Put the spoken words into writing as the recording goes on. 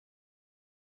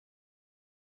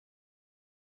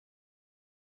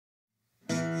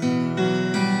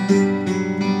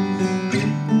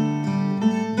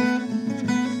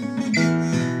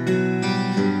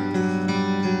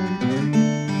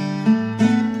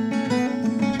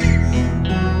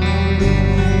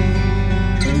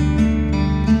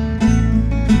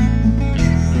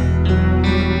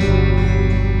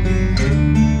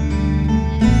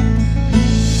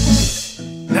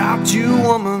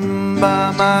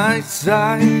my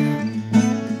side.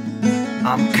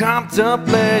 I'm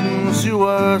contemplating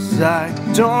suicide,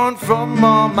 torn from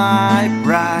all my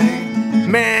pride.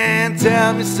 Man,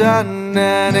 tell me son,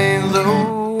 that ain't the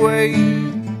way.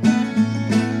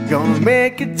 Gonna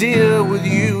make a deal with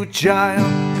you,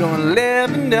 child. Gonna live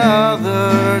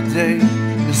another day.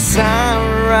 'Cause I'm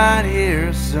right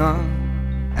here, son.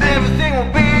 Everything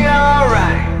will be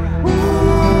alright.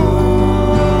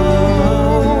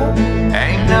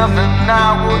 Ain't nothing I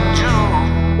would do.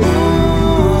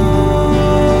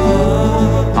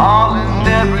 All and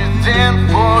everything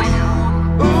for you.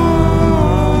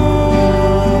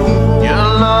 Your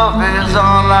love is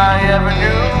all I ever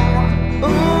knew.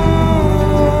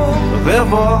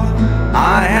 Therefore,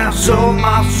 I have sold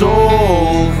my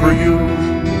soul for you.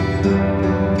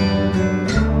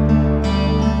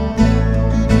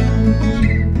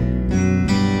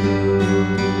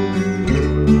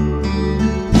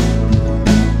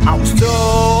 I was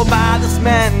told by this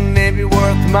man it'd be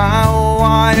worth my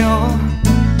while.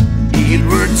 He'd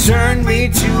return me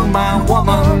to my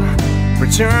woman,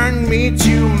 return me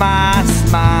to my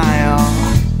smile.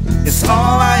 It's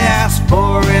all I ask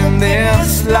for in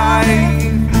this life.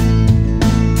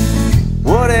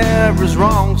 Whatever's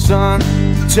wrong, son,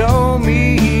 he told me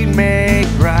he'd make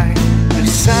right.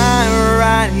 'Cause I'm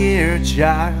right here,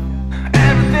 child.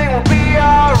 Everything will be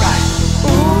alright.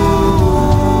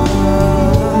 Ooh,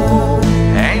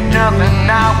 ain't nothing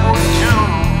I would do.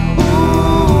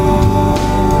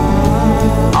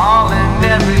 All and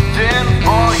everything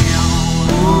for you.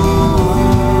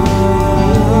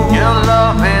 Your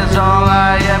love is all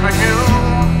I ever knew.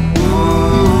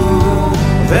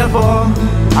 Therefore,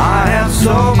 I have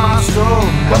sold my soul.